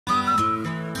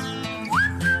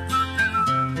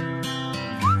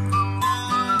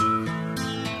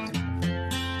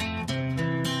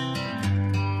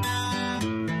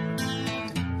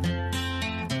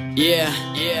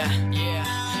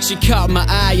She caught my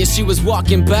eye as she was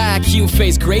walking by. Cute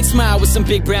face, great smile with some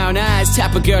big brown eyes.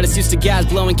 Type of girl that's used to guys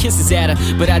blowing kisses at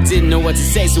her. But I didn't know what to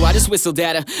say, so I just whistled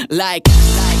at her like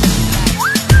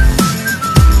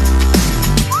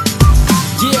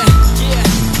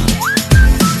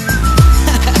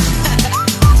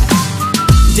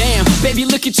Damn, baby,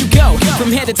 look at you go.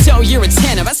 From head to toe, you're a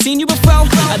 10. Have I seen you before?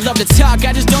 I'd love to talk,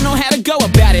 I just don't know how to go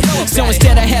about it. So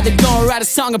instead I had to go and write a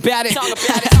song about it.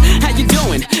 How you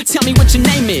doing? Tell me what your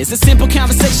name is. A simple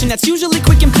conversation that's usually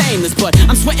quick and painless, but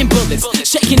I'm sweating bullets,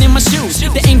 shaking in my shoes.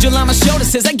 The angel on my shoulder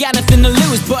says I got nothing to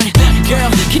lose. But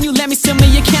girl, can you lend me some of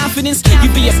your confidence?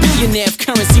 You'd be a billionaire if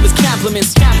currency was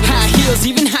compliments. High heels,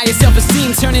 even higher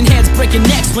self-esteem, turning heads, breaking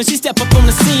necks when she step up on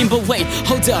the scene. But wait,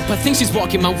 hold up, I think she's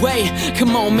walking my way.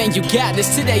 Come on, man, you got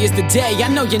this. Today is the day. I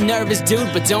know you're nervous,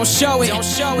 dude, but don't show it.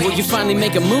 Will you finally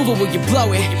make a move or will you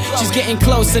blow it? She's getting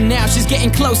closer now, she's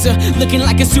getting closer, looking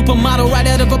like a supermodel right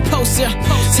out of a poster.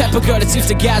 Type of girl that's used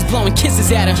to guys blowing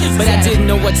kisses at her. But I didn't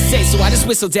know what to say, so I just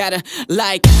whistled at her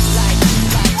like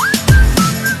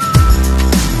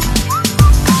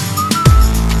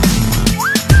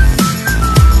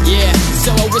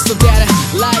so I whistled at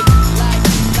her like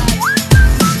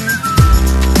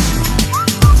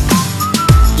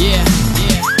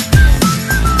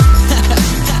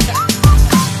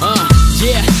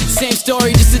same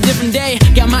story, just a different day.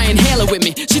 Got my inhaler with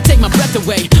me, she take my breath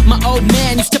away. My old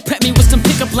man used to prep me with some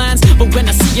pickup lines, but when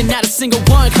I see you, not a single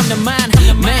one come to mind.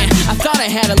 Man, I thought I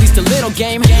had at least a little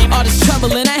game. All this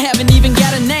trouble and I haven't even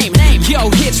got a name. Yo,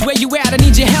 Hitch, where you at? I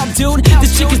need your help, dude.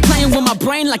 This chick is playing with my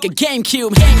brain like a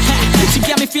GameCube. She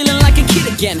got me feeling like a kid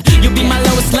again. You'll be my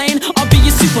Lois Lane, I'll be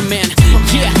your Superman.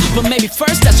 Yeah, but maybe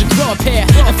first I should grow a pair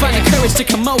and find the courage to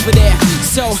come over there.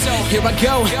 So, here I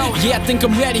go, yeah, I think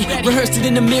I'm ready. Rehearsed it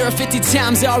in the mirror 50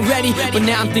 times already, but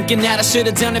now I'm thinking that I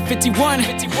should've done it 51.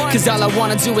 Cause all I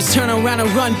wanna do is turn around and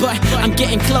run. But I'm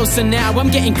getting closer now, I'm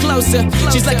getting closer.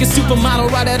 She's like a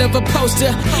supermodel right out of a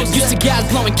poster. Used to guys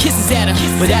blowing kisses at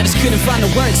her, but I just couldn't find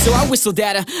the words, so I whistled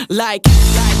at her like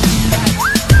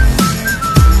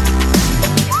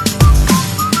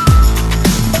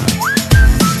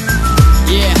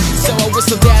so I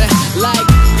whistled at her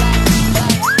like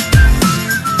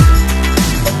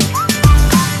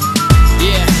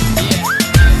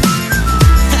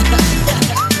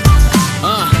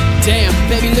damn,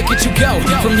 baby, look at you go.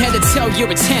 From head to toe, you're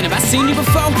a 10. Have I seen you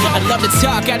before? I'd love to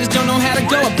talk, I just don't know how to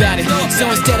go about it. So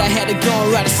instead I had to go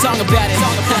and write a song about it.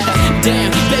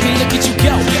 Damn, baby, look at you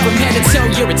go. From head to toe,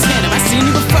 you're a 10. Have I seen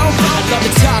you before? I'd love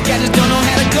to talk, I just don't know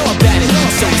how to go about it.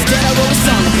 So instead I wrote a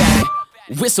song about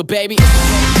it. Whistle, baby.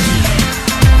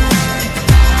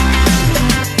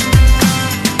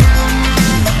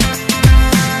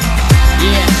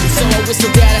 So I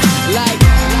whistled at her like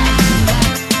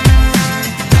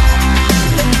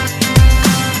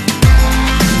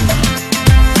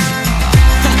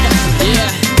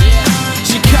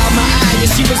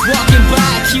she was walking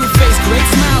by, cute face, great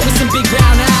smile with some big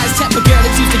brown eyes. Type of girl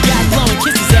that used to guys blowing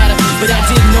kisses at her, but I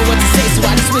didn't know what to say, so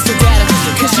I just whistled at her.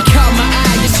 Cause she caught my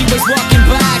eye as she was walking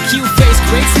by, cute face,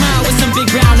 great smile with some big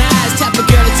brown eyes.